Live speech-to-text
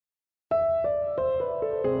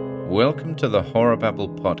Welcome to the Horror Babble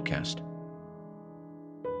podcast.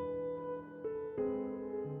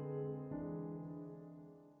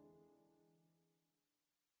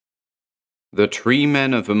 The Tree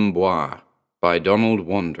Men of Mbois by Donald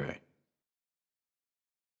Wandrei.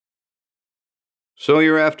 "So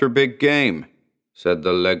you're after big game," said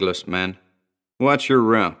the legless man. "What's your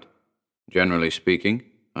route?" "Generally speaking,"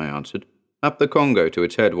 I answered, "up the Congo to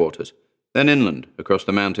its headwaters, then inland across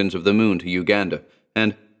the mountains of the moon to Uganda,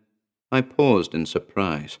 and—" I paused in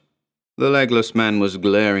surprise. The legless man was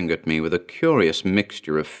glaring at me with a curious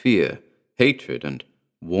mixture of fear, hatred, and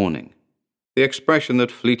warning. The expression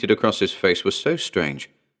that fleeted across his face was so strange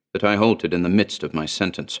that I halted in the midst of my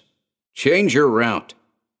sentence. "Change your route,"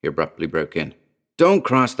 he abruptly broke in. "Don't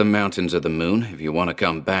cross the mountains of the moon if you want to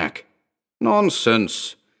come back."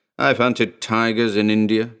 "Nonsense. I've hunted tigers in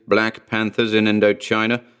India, black panthers in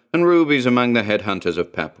Indochina, and rubies among the headhunters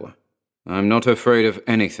of Papua. I'm not afraid of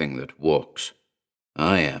anything that walks."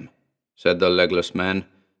 "I am," said the legless man,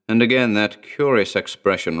 and again that curious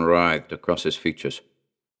expression writhed across his features.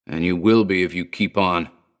 "And you will be if you keep on.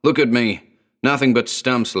 Look at me. Nothing but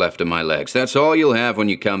stumps left in my legs. That's all you'll have when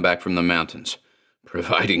you come back from the mountains,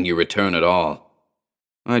 providing you return at all."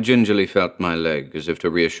 I gingerly felt my leg, as if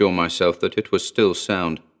to reassure myself that it was still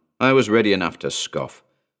sound. I was ready enough to scoff,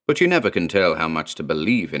 but you never can tell how much to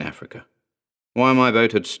believe in Africa. Why my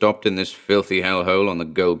boat had stopped in this filthy hellhole on the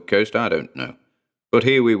Gold Coast, I don't know. But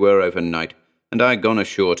here we were overnight, and I'd gone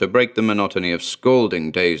ashore to break the monotony of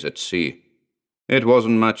scalding days at sea. It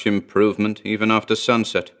wasn't much improvement, even after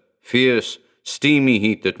sunset. Fierce, steamy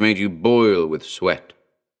heat that made you boil with sweat.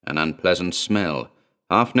 An unpleasant smell,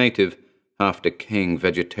 half native, half decaying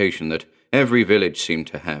vegetation that every village seemed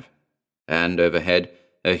to have. And overhead,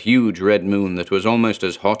 a huge red moon that was almost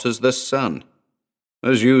as hot as the sun.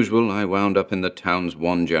 As usual, I wound up in the town's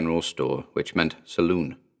one general store, which meant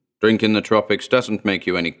saloon. Drink in the tropics doesn't make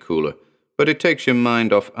you any cooler, but it takes your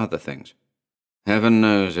mind off other things. Heaven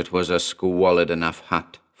knows it was a squalid enough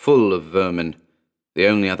hut, full of vermin. The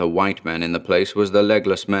only other white man in the place was the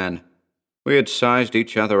legless man. We had sized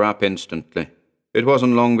each other up instantly. It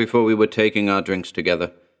wasn't long before we were taking our drinks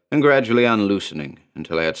together, and gradually unloosening,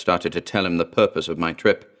 until I had started to tell him the purpose of my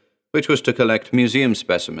trip, which was to collect museum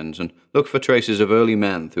specimens and look for traces of early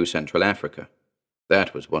man through Central Africa.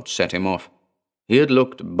 That was what set him off. He had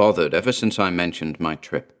looked bothered ever since I mentioned my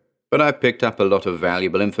trip, but I picked up a lot of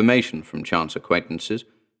valuable information from chance acquaintances,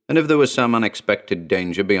 and if there was some unexpected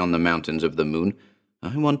danger beyond the mountains of the moon,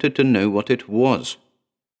 I wanted to know what it was.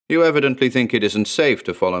 "You evidently think it isn't safe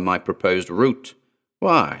to follow my proposed route.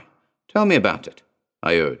 Why? Tell me about it,"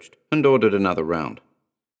 I urged, and ordered another round.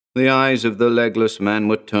 The eyes of the legless man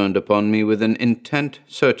were turned upon me with an intent,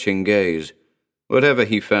 searching gaze. Whatever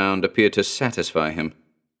he found appeared to satisfy him.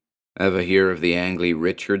 "Ever hear of the Angley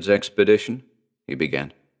Richards expedition?" he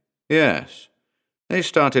began. "Yes. They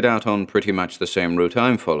started out on pretty much the same route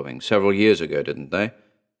I'm following several years ago, didn't they?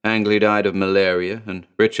 Angley died of malaria, and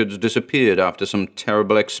Richards disappeared after some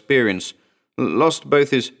terrible experience. Lost both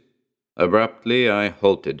his—" Abruptly I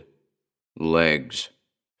halted. "Legs,"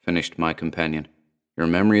 finished my companion. "Your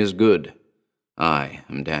memory is good. I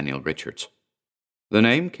am Daniel Richards." The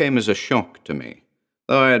name came as a shock to me,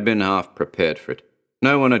 though I had been half prepared for it.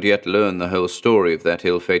 No one had yet learned the whole story of that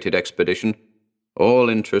ill-fated expedition. All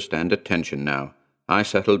interest and attention now, I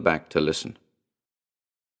settled back to listen.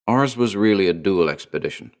 "Ours was really a dual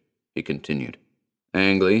expedition," he continued.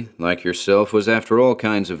 "Angley, like yourself, was after all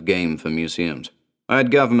kinds of game for museums. I had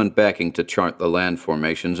government backing to chart the land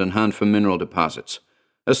formations and hunt for mineral deposits.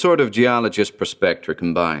 A sort of geologist prospector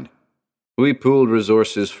combined. We pooled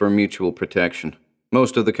resources for mutual protection.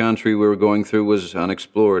 Most of the country we were going through was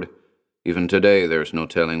unexplored. Even today there's no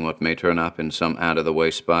telling what may turn up in some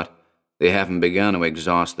out-of-the-way spot. They haven't begun to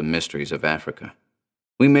exhaust the mysteries of Africa.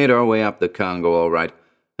 We made our way up the Congo all right,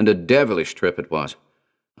 and a devilish trip it was.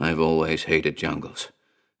 I've always hated jungles.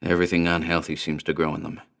 Everything unhealthy seems to grow in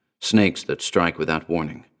them. Snakes that strike without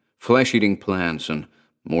warning, flesh-eating plants, and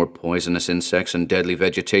more poisonous insects and deadly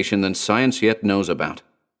vegetation than science yet knows about.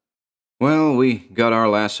 Well, we got our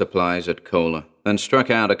last supplies at Kola, then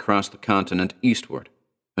struck out across the continent eastward.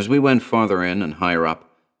 As we went farther in and higher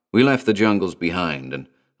up, we left the jungles behind, and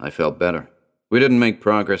I felt better. We didn't make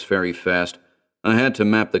progress very fast. I had to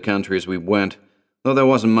map the country as we went, though there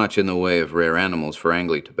wasn't much in the way of rare animals for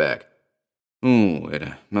Angley to bag.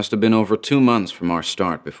 It must have been over 2 months from our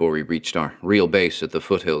start before we reached our real base at the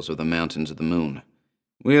foothills of the mountains of the moon.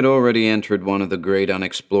 We had already entered one of the great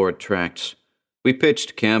unexplored tracts. We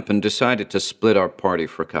pitched camp and decided to split our party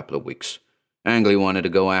for a couple of weeks. Angley wanted to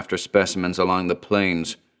go after specimens along the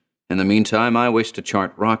plains. In the meantime, I wished to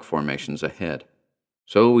chart rock formations ahead.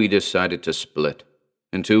 So we decided to split.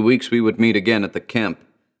 In 2 weeks we would meet again at the camp.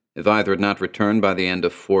 If either had not returned by the end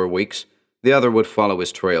of 4 weeks, the other would follow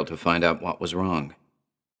his trail to find out what was wrong.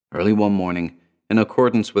 Early one morning, in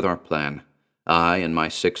accordance with our plan, I and my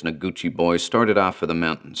 6 Noguchi boys started off for the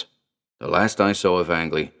mountains. The last I saw of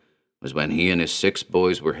Angley was when he and his 6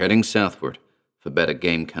 boys were heading southward for better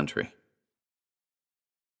game country.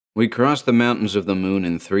 We crossed the Mountains of the Moon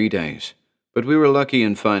in 3 days, but we were lucky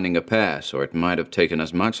in finding a pass, or it might have taken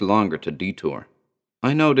us much longer to detour.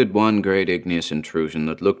 I noted one great igneous intrusion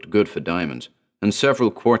that looked good for diamonds, and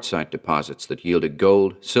several quartzite deposits that yielded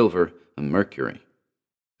gold, silver, and mercury.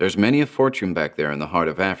 There's many a fortune back there in the heart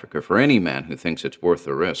of Africa for any man who thinks it's worth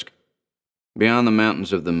the risk. Beyond the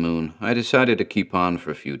Mountains of the Moon, I decided to keep on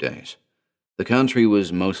for a few days. The country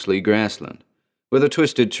was mostly grassland, with a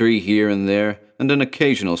twisted tree here and there and an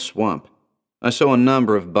occasional swamp. I saw a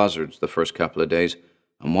number of buzzards the first couple of days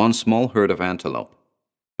and one small herd of antelope.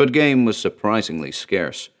 But game was surprisingly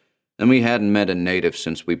scarce, and we hadn't met a native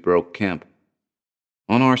since we broke camp.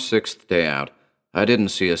 On our 6th day out, I didn't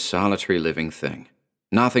see a solitary living thing.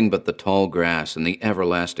 Nothing but the tall grass and the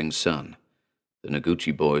everlasting sun. The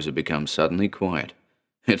Noguchi boys had become suddenly quiet.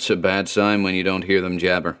 It's a bad sign when you don't hear them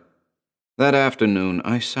jabber. That afternoon,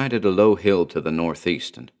 I sighted a low hill to the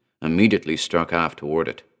northeast and immediately struck off toward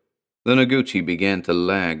it. The Noguchi began to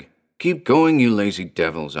lag. "Keep going, you lazy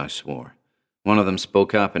devils," I swore. One of them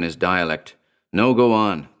spoke up in his dialect. "No, go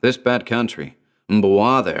on. This bad country.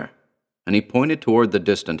 Mboa there." And he pointed toward the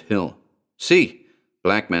distant hill. "See,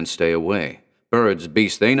 black men stay away. Birds,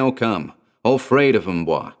 beasts, they no come. All afraid of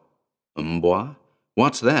Mboa." "Mboa?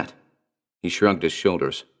 What's that?" He shrugged his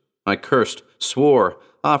shoulders. I cursed, swore,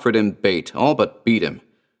 offered him bait, all but beat him.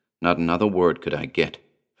 Not another word could I get.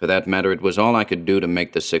 For that matter, it was all I could do to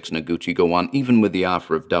make the 6 Noguchi go on, even with the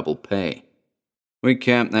offer of double pay. We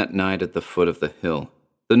camped that night at the foot of the hill.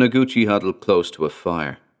 The Noguchi huddled close to a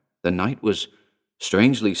fire. The night was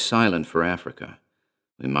strangely silent for Africa.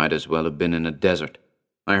 We might as well have been in a desert.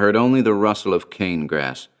 I heard only the rustle of cane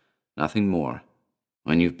grass, nothing more.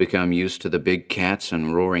 When you've become used to the big cats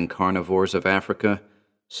and roaring carnivores of Africa,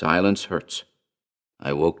 silence hurts.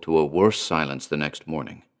 I woke to a worse silence the next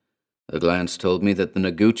morning. A glance told me that the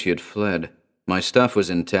Noguchi had fled. My stuff was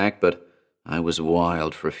intact, but I was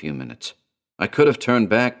wild for a few minutes. I could have turned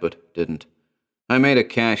back, but didn't. I made a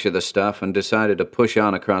cache of the stuff and decided to push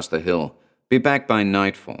on across the hill, be back by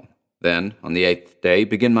nightfall, then, on the 8th day,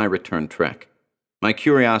 begin my return trek. My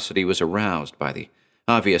curiosity was aroused by the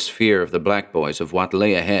obvious fear of the black boys of what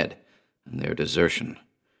lay ahead and their desertion.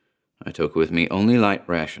 I took with me only light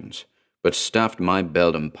rations, but stuffed my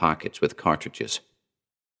belt and pockets with cartridges.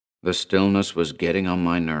 The stillness was getting on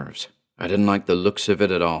my nerves. I didn't like the looks of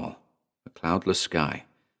it at all. A cloudless sky,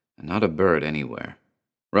 and not a bird anywhere.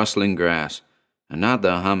 Rustling grass, and not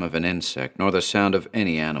the hum of an insect, nor the sound of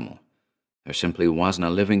any animal. There simply wasn't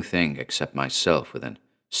a living thing except myself within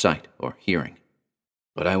sight or hearing.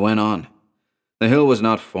 But I went on. The hill was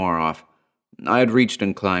not far off. I had reached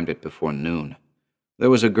and climbed it before noon.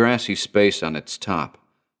 There was a grassy space on its top,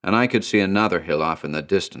 and I could see another hill off in the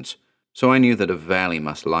distance, so I knew that a valley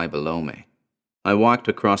must lie below me. I walked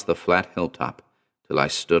across the flat hilltop till I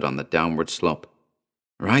stood on the downward slope.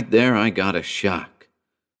 Right there I got a shock.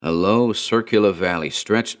 A low, circular valley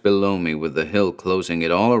stretched below me with the hill closing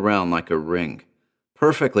it all around like a ring.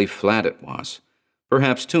 Perfectly flat it was,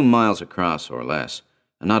 perhaps 2 miles across or less,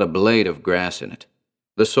 and not a blade of grass in it.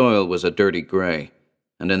 The soil was a dirty gray,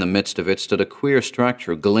 and in the midst of it stood a queer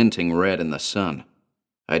structure glinting red in the sun.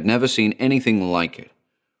 I'd never seen anything like it.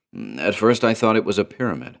 At first I thought it was a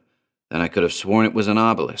pyramid. Then I could have sworn it was an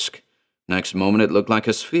obelisk. Next moment it looked like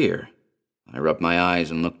a sphere. I rubbed my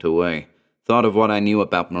eyes and looked away, thought of what I knew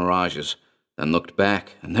about mirages, then looked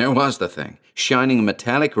back, and there was the thing, shining a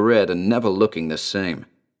metallic red and never looking the same.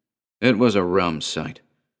 It was a rum sight,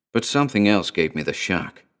 but something else gave me the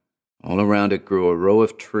shock. All around it grew a row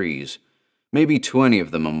of trees, maybe 20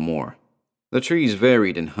 of them or more. The trees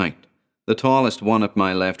varied in height, the tallest one at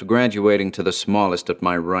my left graduating to the smallest at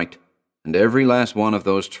my right, and every last one of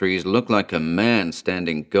those trees looked like a man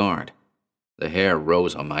standing guard. The hair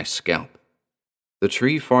rose on my scalp. The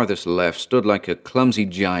tree farthest left stood like a clumsy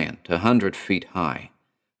giant 100 feet high.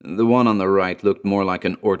 The one on the right looked more like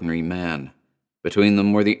an ordinary man. Between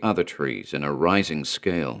them were the other trees in a rising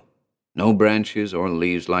scale. No branches or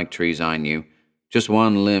leaves like trees I knew, just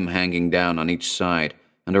one limb hanging down on each side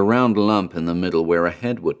and a round lump in the middle where a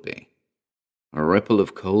head would be. A ripple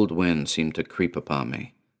of cold wind seemed to creep upon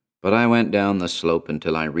me, but I went down the slope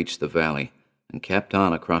until I reached the valley and kept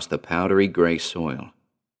on across the powdery gray soil.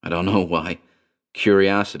 I don't know why.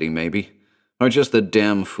 Curiosity, maybe, or just the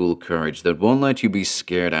damn fool courage that won't let you be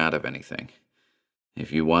scared out of anything.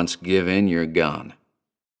 If you once give in, you're gone.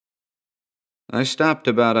 I stopped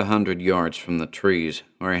about 100 yards from the trees,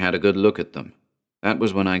 where I had a good look at them. That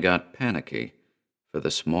was when I got panicky, for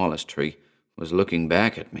the smallest tree was looking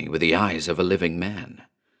back at me with the eyes of a living man.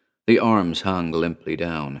 The arms hung limply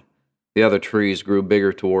down. The other trees grew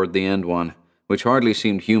bigger toward the end one, which hardly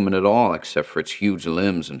seemed human at all except for its huge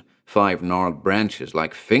limbs and 5 gnarled branches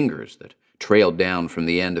like fingers that trailed down from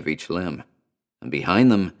the end of each limb. And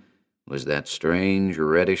behind them was that strange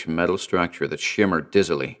reddish metal structure that shimmered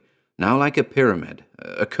dizzily, now like a pyramid,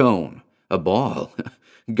 a cone, a ball.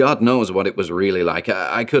 God knows what it was really like.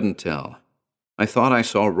 I couldn't tell. I thought I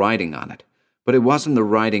saw writing on it, but it wasn't the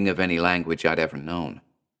writing of any language I'd ever known.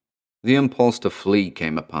 The impulse to flee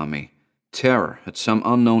came upon me. Terror at some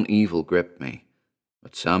unknown evil gripped me.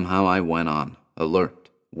 But somehow I went on, alert,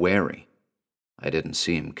 wary. I didn't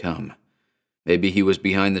see him come. Maybe he was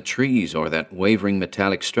behind the trees or that wavering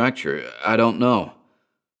metallic structure. I don't know.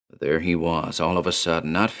 But there he was, all of a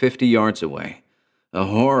sudden, not 50 yards away. A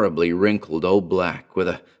horribly wrinkled old black, with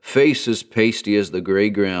a face as pasty as the gray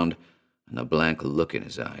ground, and a blank look in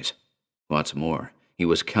his eyes. What's more, he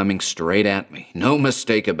was coming straight at me. No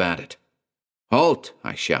mistake about it. "Halt!"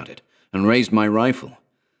 I shouted, and raised my rifle.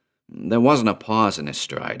 There wasn't a pause in his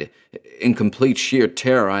stride. In complete sheer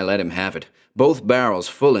terror, I let him have it, both barrels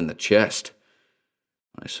full in the chest.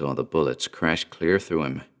 I saw the bullets crash clear through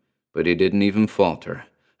him, but he didn't even falter,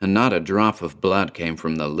 and not a drop of blood came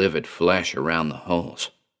from the livid flesh around the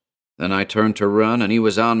holes. Then I turned to run, and he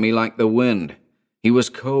was on me like the wind. He was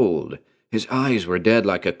cold. His eyes were dead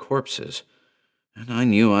like a corpse's, and I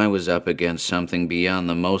knew I was up against something beyond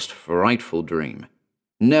the most frightful dream.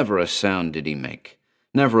 Never a sound did he make.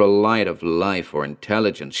 Never a light of life or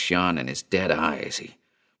intelligence shone in his dead eyes. He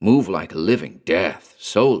moved like a living death,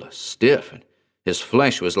 soulless, stiff, and his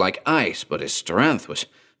flesh was like ice, but his strength was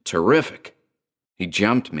terrific. He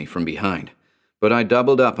jumped me from behind, but I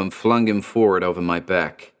doubled up and flung him forward over my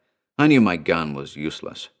back. I knew my gun was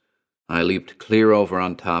useless. I leaped clear over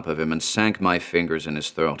on top of him and sank my fingers in his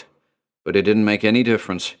throat. But it didn't make any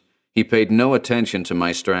difference. He paid no attention to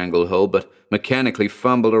my stranglehold, but mechanically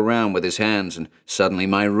fumbled around with his hands, and suddenly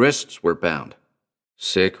my wrists were bound.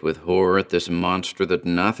 Sick with horror at this monster that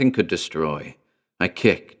nothing could destroy, I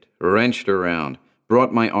kicked, wrenched around,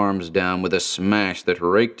 brought my arms down with a smash that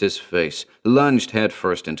raked his face, lunged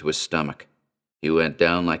headfirst into his stomach. He went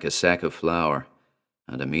down like a sack of flour,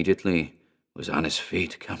 and immediately was on his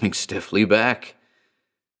feet, coming stiffly back.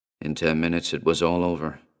 In 10 minutes it was all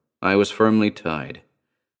over. I was firmly tied.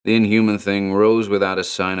 The inhuman thing rose without a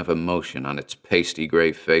sign of emotion on its pasty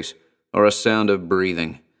gray face, or a sound of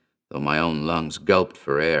breathing, though my own lungs gulped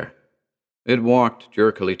for air. It walked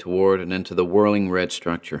jerkily toward and into the whirling red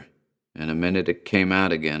structure. In a minute it came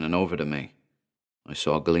out again and over to me. I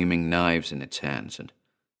saw gleaming knives in its hands and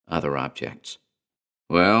other objects.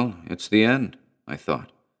 Well, it's the end, I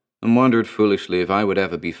thought, and wondered foolishly if I would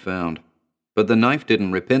ever be found. But the knife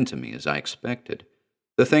didn't rip into me as I expected.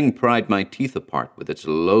 The thing pried my teeth apart with its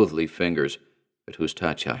loathly fingers, at whose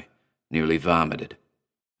touch I nearly vomited.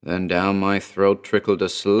 Then down my throat trickled a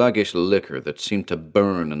sluggish liquor that seemed to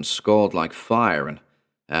burn and scald like fire, and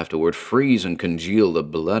afterward freeze and congeal the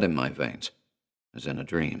blood in my veins. As in a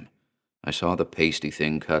dream, I saw the pasty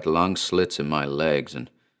thing cut long slits in my legs and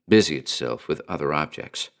busy itself with other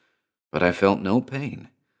objects. But I felt no pain,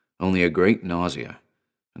 only a great nausea.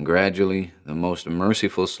 And gradually, the most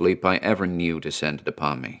merciful sleep I ever knew descended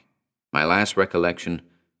upon me. My last recollection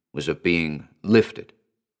was of being lifted.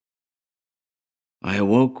 I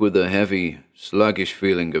awoke with a heavy, sluggish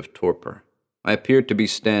feeling of torpor. I appeared to be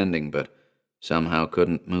standing, but somehow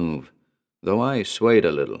couldn't move, though I swayed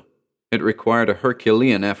a little. It required a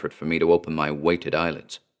Herculean effort for me to open my weighted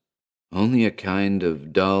eyelids. Only a kind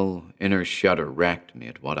of dull, inner shudder racked me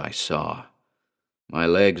at what I saw. My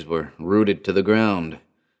legs were rooted to the ground.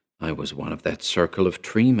 I was one of that circle of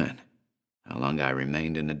tree men. How long I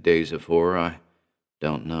remained in a daze of horror, I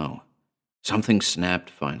don't know. Something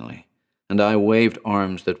snapped finally, and I waved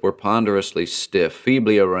arms that were ponderously stiff,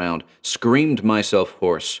 feebly around, screamed myself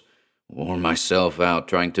hoarse, wore myself out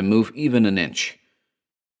trying to move even an inch.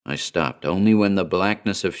 I stopped only when the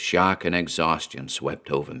blackness of shock and exhaustion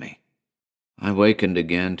swept over me. I wakened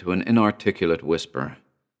again to an inarticulate whisper.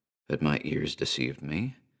 Had my ears deceived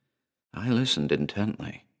me? I listened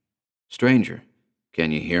intently. "Stranger,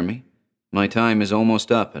 can you hear me? My time is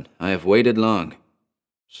almost up, and I have waited long."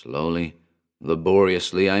 Slowly,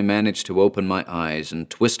 laboriously, I managed to open my eyes and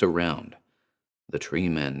twist around. The tree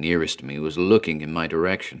man nearest me was looking in my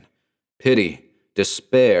direction. Pity,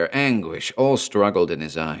 despair, anguish all struggled in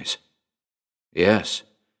his eyes. Yes,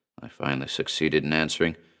 I finally succeeded in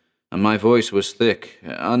answering, and my voice was thick,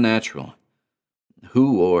 unnatural.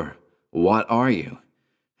 Who or what are you?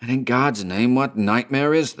 And in God's name, what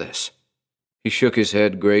nightmare is this? He shook his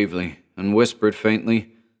head gravely and whispered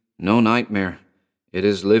faintly, No nightmare. It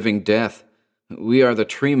is living death. We are the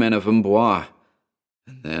tree men of Amboise.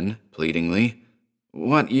 And then, pleadingly,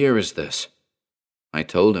 What year is this? I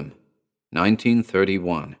told him,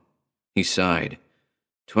 1931. He sighed.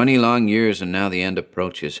 20 long years, and now the end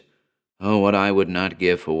approaches. Oh, what I would not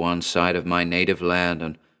give for one sight of my native land,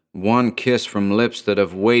 and one kiss from lips that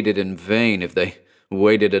have waited in vain, if they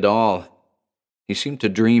waited at all. He seemed to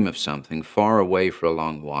dream of something far away for a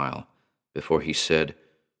long while, before he said,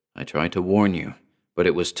 I tried to warn you, but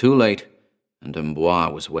it was too late, and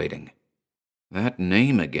Amboise was waiting. That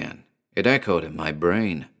name again. It echoed in my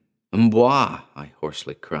brain. Amboise, I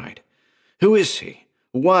hoarsely cried. Who is he?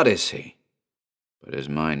 What is he? But his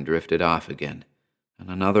mind drifted off again, and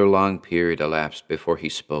another long period elapsed before he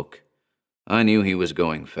spoke. I knew he was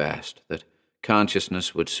going fast, that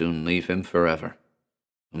consciousness would soon leave him forever.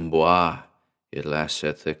 Amboise, he at last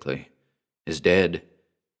said thickly, is dead.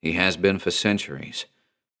 He has been for centuries,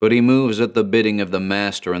 but he moves at the bidding of the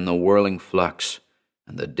master in the whirling flux,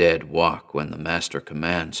 and the dead walk when the master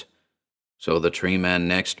commands. So the tree man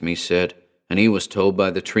next me said, and he was told by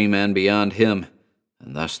the tree man beyond him,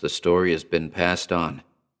 and thus the story has been passed on.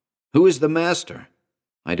 Who is the master?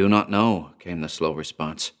 I do not know, came the slow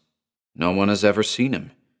response. No one has ever seen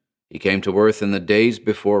him. He came to earth in the days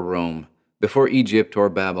before Rome, before Egypt or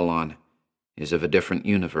Babylon. He is of a different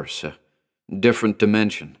universe, a different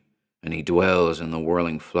dimension, and he dwells in the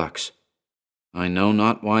whirling flux. I know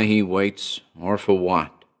not why he waits, or for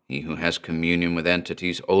what, he who has communion with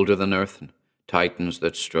entities older than earth, and titans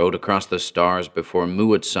that strode across the stars before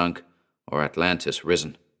Mu had sunk, or Atlantis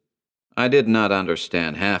risen. I did not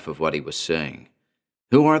understand half of what he was saying.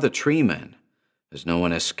 Who are the tree men? Has no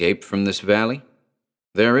one escaped from this valley?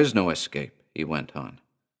 There is no escape, he went on.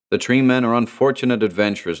 The tree men are unfortunate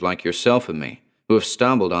adventurers like yourself and me, who have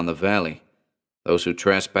stumbled on the valley. Those who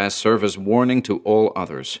trespass serve as warning to all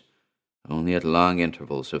others. Only at long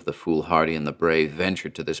intervals have the foolhardy and the brave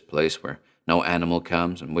ventured to this place where no animal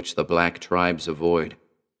comes and which the black tribes avoid.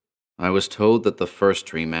 I was told that the first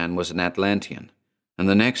tree man was an Atlantean, and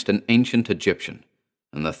the next an ancient Egyptian,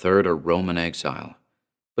 and the third a Roman exile.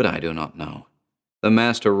 But I do not know. The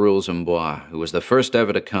master rules Amboise, who was the first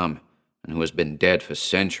ever to come, and who has been dead for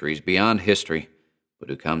centuries beyond history, but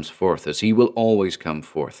who comes forth as he will always come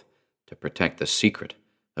forth, to protect the secret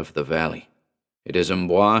of the valley. It is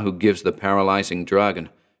Amboise who gives the paralyzing drug and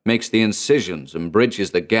makes the incisions and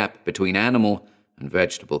bridges the gap between animal and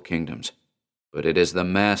vegetable kingdoms. But it is the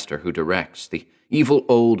master who directs, the evil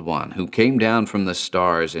old one who came down from the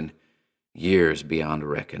stars in years beyond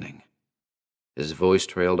reckoning. His voice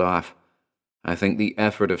trailed off. I think the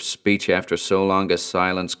effort of speech after so long a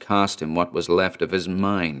silence cost him what was left of his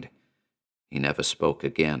mind. He never spoke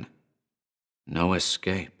again. No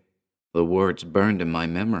escape. The words burned in my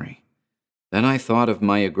memory. Then I thought of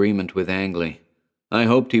my agreement with Angley. I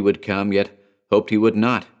hoped he would come, yet hoped he would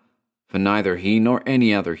not, for neither he nor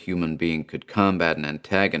any other human being could combat an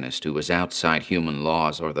antagonist who was outside human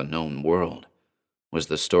laws or the known world. Was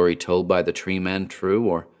the story told by the tree man true,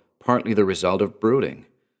 or partly the result of brooding?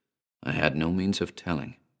 I had no means of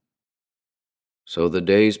telling. So the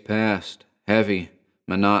days passed, heavy,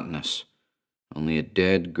 monotonous, only a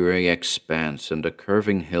dead gray expanse and a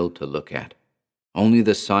curving hill to look at. Only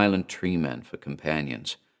the silent tree men for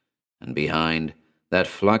companions, and behind, that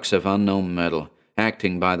flux of unknown metal,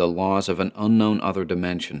 acting by the laws of an unknown other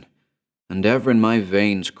dimension. And ever in my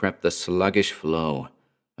veins crept the sluggish flow,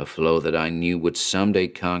 a flow that I knew would someday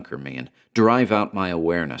conquer me and drive out my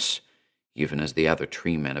awareness, even as the other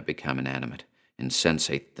tree men had become inanimate,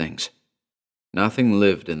 insensate things. Nothing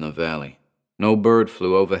lived in the valley. No bird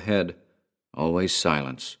flew overhead. Always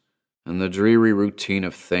silence, and the dreary routine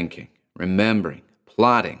of thinking, remembering,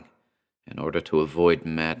 plotting, in order to avoid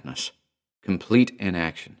madness. Complete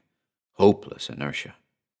inaction, hopeless inertia.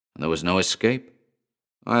 And there was no escape.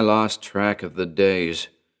 I lost track of the days.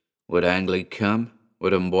 Would Angley come?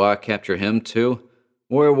 Would Amboise capture him too?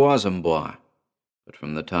 Where was Amboise? But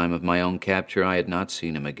from the time of my own capture I had not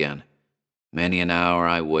seen him again. Many an hour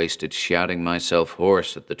I wasted shouting myself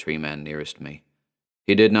hoarse at the tree man nearest me.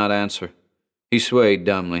 He did not answer. He swayed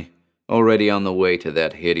dumbly, already on the way to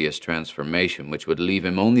that hideous transformation which would leave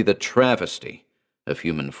him only the travesty of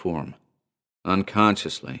human form.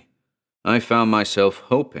 Unconsciously, I found myself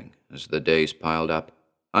hoping as the days piled up.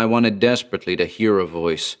 I wanted desperately to hear a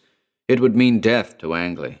voice. It would mean death to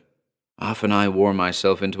Angley. Often I wore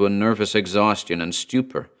myself into a nervous exhaustion and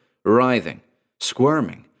stupor, writhing,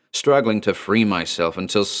 squirming, struggling to free myself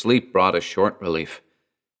until sleep brought a short relief.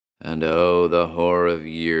 And oh, the horror of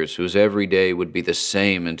years whose every day would be the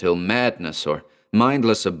same until madness or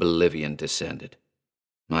mindless oblivion descended.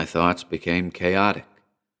 My thoughts became chaotic.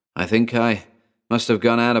 I think I must have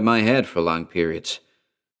gone out of my head for long periods.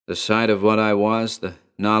 The sight of what I was, the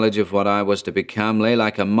knowledge of what I was to become, lay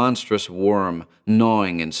like a monstrous worm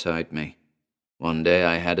gnawing inside me. One day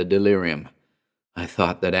I had a delirium. I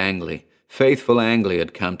thought that Angley, faithful Angley,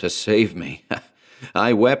 had come to save me.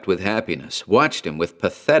 I wept with happiness, watched him with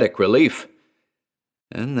pathetic relief.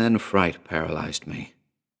 And then fright paralyzed me.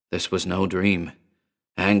 This was no dream.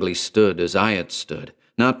 Angley stood as I had stood,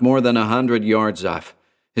 not more than 100 yards off,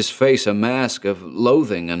 his face a mask of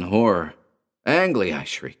loathing and horror. "Angley," I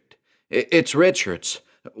shrieked. "It's Richards.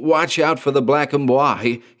 Watch out for the black and bois.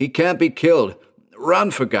 He can't be killed.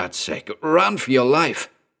 Run, for God's sake. Run for your life."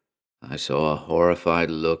 I saw a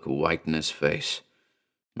horrified look whiten his face.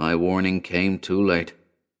 My warning came too late.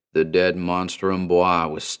 The dead monster en bois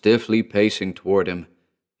was stiffly pacing toward him.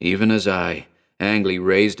 Even as Angley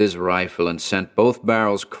raised his rifle and sent both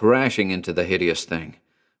barrels crashing into the hideous thing,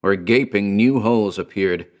 where gaping new holes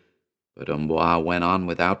appeared. But en bois went on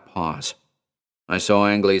without pause. I saw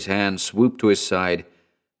Angley's hand swoop to his side,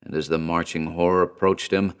 and as the marching horror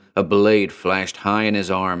approached him, a blade flashed high in his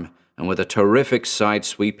arm, and with a terrific side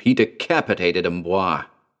sweep he decapitated en bois.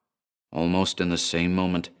 Almost in the same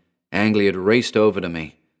moment, Angley had raced over to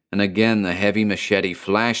me, and again the heavy machete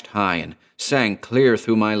flashed high and sang clear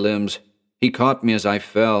through my limbs. He caught me as I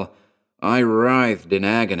fell. I writhed in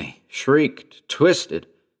agony, shrieked, twisted,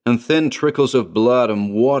 and thin trickles of blood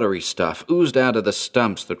and watery stuff oozed out of the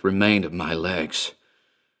stumps that remained of my legs.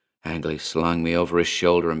 Angley slung me over his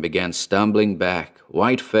shoulder and began stumbling back,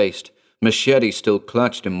 white-faced, machete still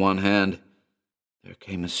clutched in one hand. There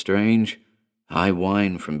came a strange, high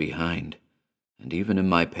whine from behind, and even in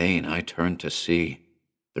my pain I turned to see.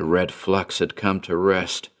 The red flux had come to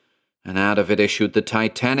rest, and out of it issued the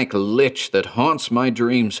titanic lich that haunts my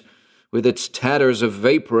dreams, with its tatters of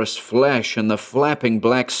vaporous flesh and the flapping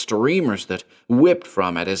black streamers that whipped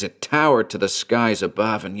from it as it towered to the skies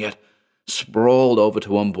above, and yet sprawled over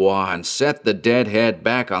to en bois and set the dead head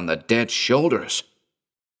back on the dead shoulders.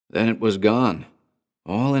 Then it was gone,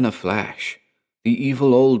 all in a flash. The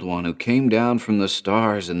evil old one who came down from the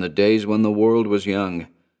stars in the days when the world was young,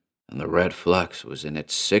 and the red flux was in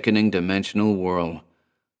its sickening dimensional whirl,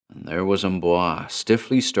 and there was en bois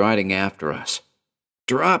stiffly striding after us.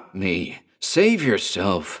 "Drop me! Save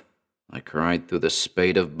yourself!" I cried through the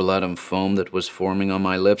spate of blood and foam that was forming on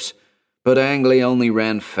my lips, but Angley only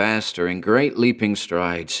ran faster in great leaping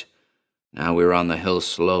strides. Now we were on the hill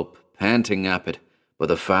slope, panting up it, but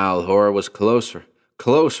the foul horror was closer,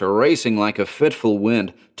 racing like a fitful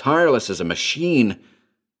wind, tireless as a machine.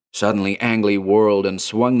 Suddenly Angley whirled and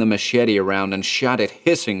swung the machete around and shot it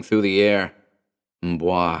hissing through the air. En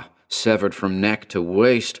bois, severed from neck to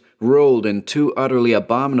waist, rolled in two utterly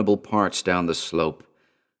abominable parts down the slope,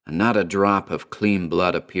 and not a drop of clean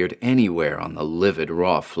blood appeared anywhere on the livid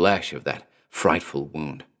raw flesh of that frightful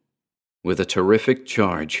wound. With a terrific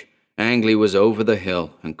charge, Angley was over the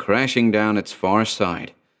hill and crashing down its far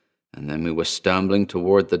side, and then we were stumbling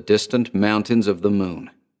toward the distant mountains of the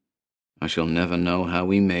moon. I shall never know how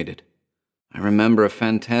we made it. I remember a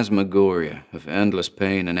phantasmagoria of endless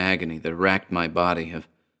pain and agony that racked my body, of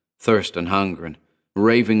thirst and hunger and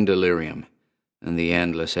raving delirium, and the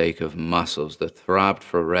endless ache of muscles that throbbed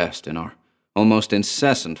for rest in our almost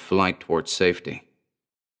incessant flight toward safety.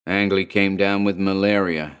 Angley came down with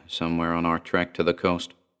malaria somewhere on our trek to the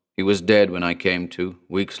coast. He was dead when I came to,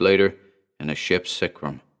 weeks later, in a ship's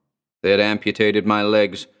sickroom. They had amputated my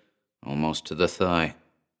legs, almost to the thigh,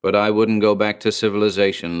 but I wouldn't go back to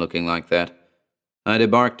civilization looking like that. I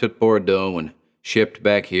debarked at Bordeaux and shipped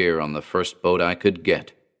back here on the first boat I could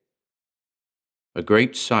get. A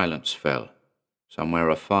great silence fell. Somewhere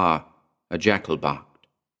afar, a jackal barked.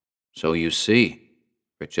 "So you see,"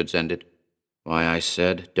 Richards ended, "why I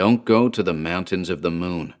said, don't go to the mountains of the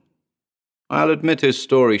moon." I'll admit his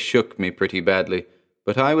story shook me pretty badly,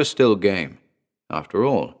 but I was still game. After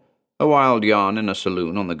all, a wild yarn in a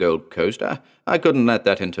saloon on the Gold Coast, I couldn't let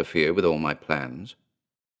that interfere with all my plans.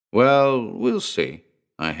 "Well, we'll see,"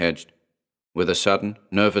 I hedged. With a sudden,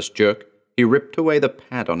 nervous jerk, he ripped away the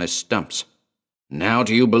pad on his stumps. "Now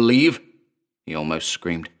do you believe?" he almost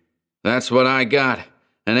screamed. "That's what I got,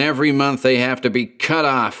 and every month they have to be cut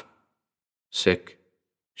off." Sick,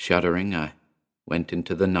 shuddering, I went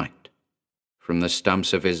into the night. From the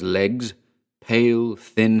stumps of his legs, pale,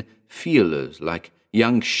 thin feelers like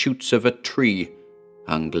young shoots of a tree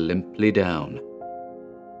hung limply down.